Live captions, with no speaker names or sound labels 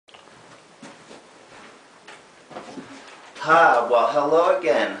Hi, well hello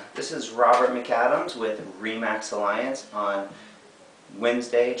again. This is Robert McAdams with RE/MAX Alliance on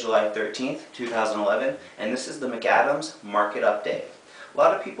Wednesday, July 13th, 2011, and this is the McAdams Market Update. A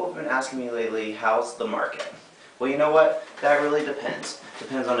lot of people have been asking me lately, how's the market? Well, you know what? That really depends.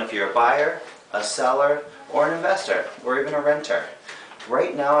 Depends on if you're a buyer, a seller, or an investor, or even a renter.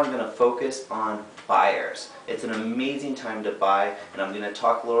 Right now I'm going to focus on buyers. It's an amazing time to buy, and I'm going to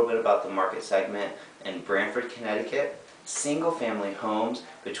talk a little bit about the market segment in Branford, Connecticut. Single family homes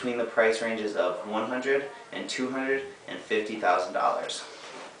between the price ranges of $100,000 and $250,000.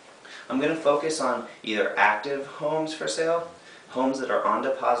 I'm going to focus on either active homes for sale, homes that are on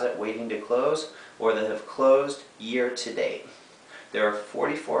deposit waiting to close, or that have closed year to date. There are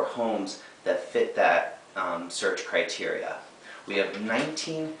 44 homes that fit that search criteria. We have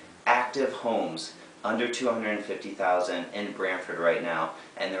 19 active homes under $250,000 in Branford right now,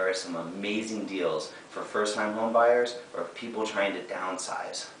 and there are some amazing deals for first-time home buyers or people trying to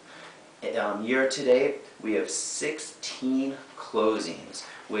downsize. Year to date, we have 16 closings,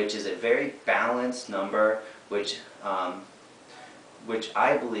 which is a very balanced number, which I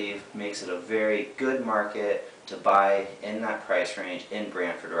believe makes it a very good market to buy in that price range in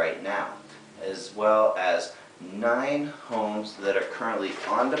Branford right now, as well as 9 homes that are currently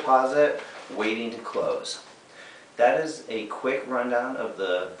on deposit waiting to close. That is a quick rundown of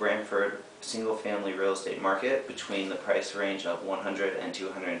the Branford single-family real estate market between the price range of $100,000 and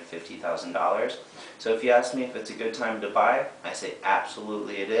 $250,000. So if you ask me if it's a good time to buy, I say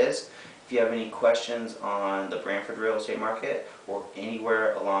absolutely it is. If you have any questions on the Branford real estate market or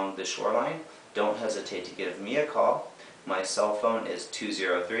anywhere along the shoreline, don't hesitate to give me a call. My cell phone is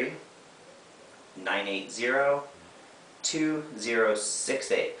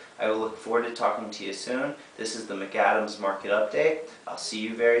 203-980-2068. I will look forward to talking to you soon. This is the McAdams Market Update. I'll see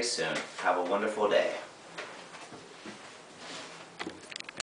you very soon. Have a wonderful day.